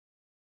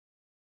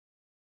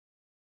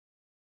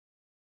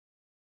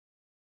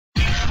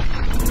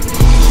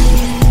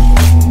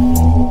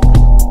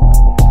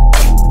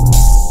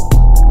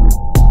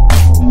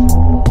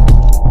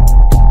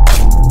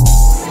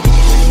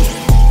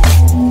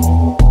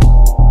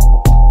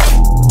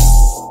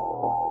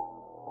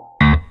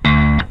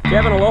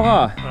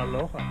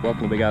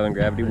Welcome to Big Island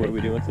Gravity. What are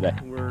we doing today?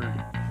 We're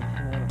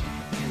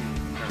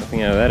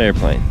Jumping out of that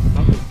airplane.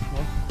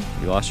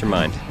 You lost your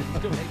mind.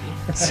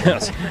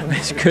 Sounds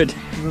it could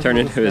turn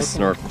into a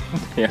snorkel.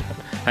 Yeah.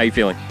 How you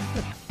feeling?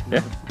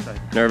 Yeah.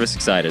 Nervous,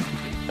 excited.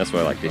 That's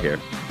what I like to hear.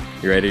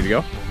 You ready to go?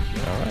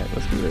 All right,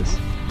 let's do this.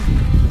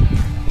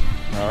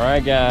 All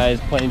right, guys.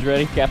 Plane's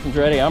ready. Captain's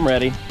ready. I'm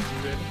ready.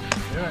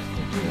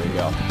 There you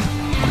go.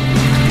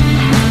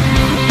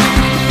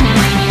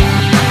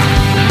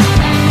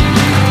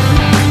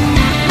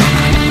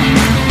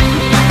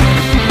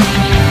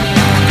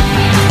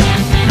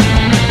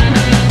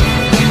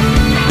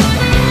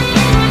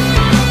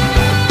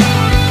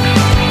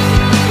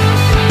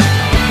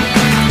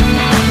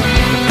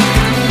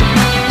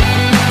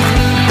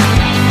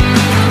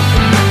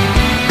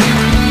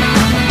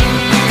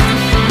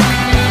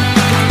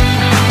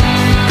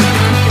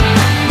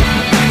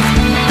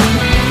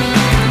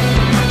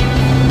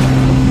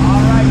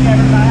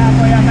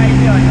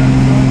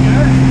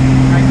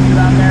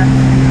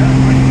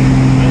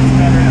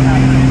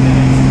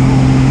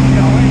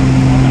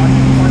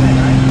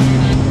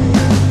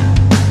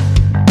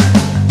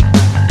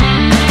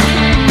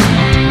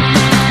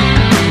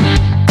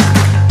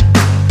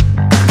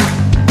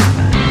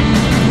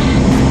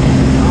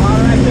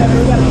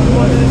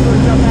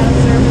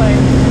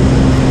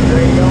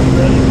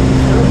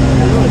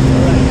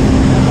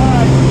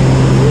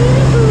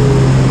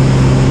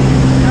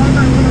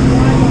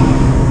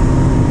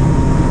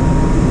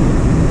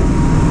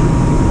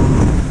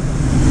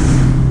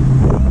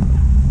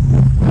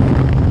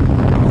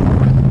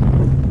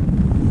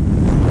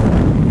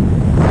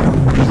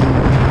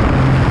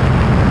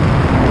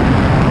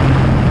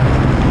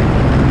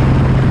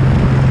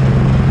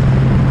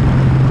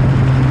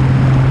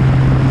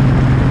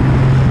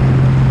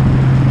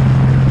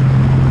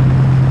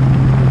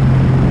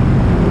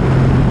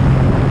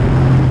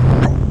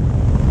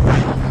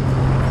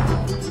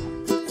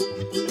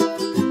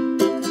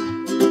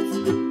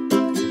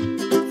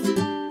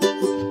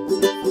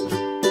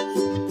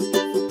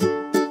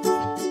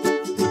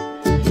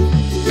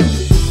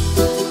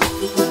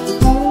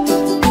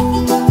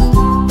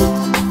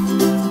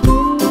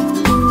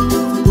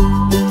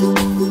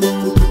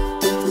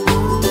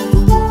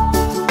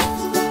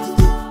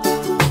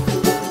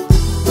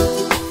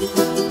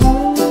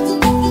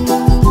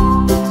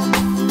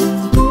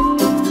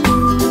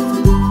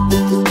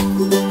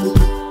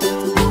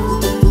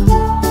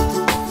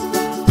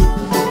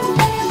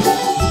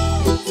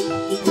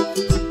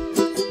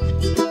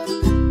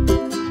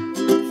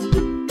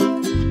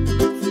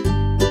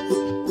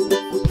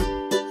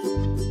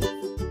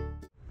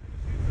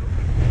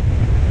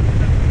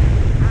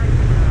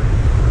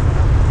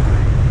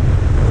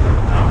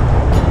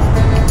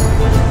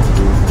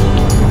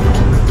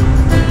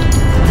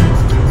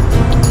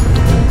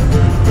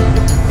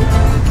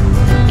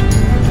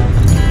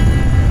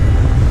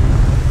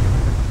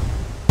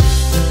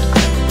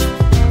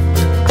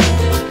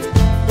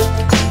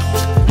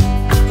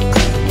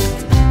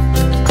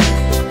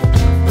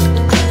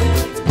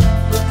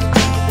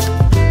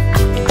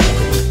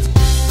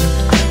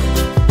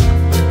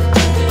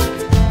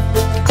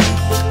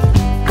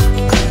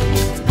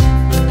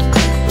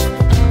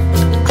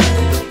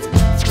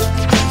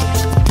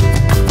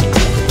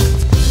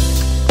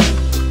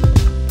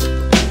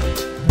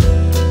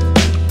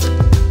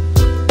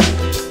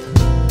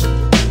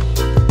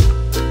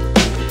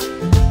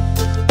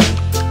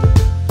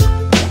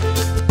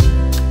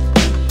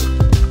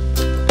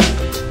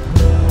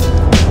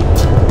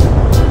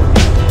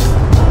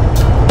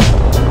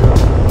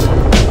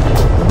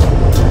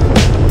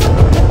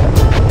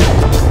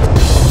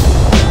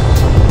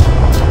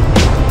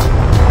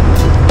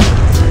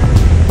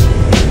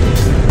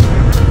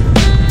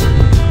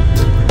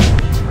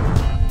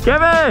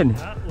 Kevin!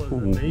 That was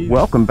amazing.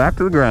 Welcome back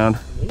to the ground.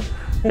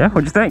 Yeah,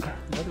 what'd you think?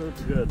 That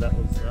was good. That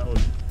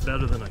was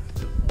better than I could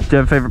do. Do you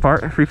have a favorite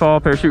part? Free fall,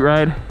 parachute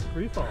ride?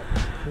 Free fall.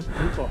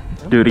 Free fall.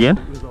 Do it again?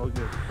 It was all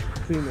good.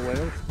 Seeing the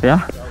whales.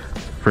 Yeah?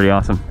 Pretty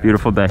awesome.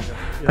 Beautiful day.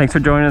 Thanks for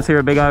joining us here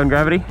at Big Island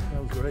Gravity.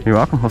 That was great. You're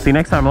welcome. We'll see you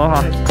next time.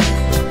 Aloha.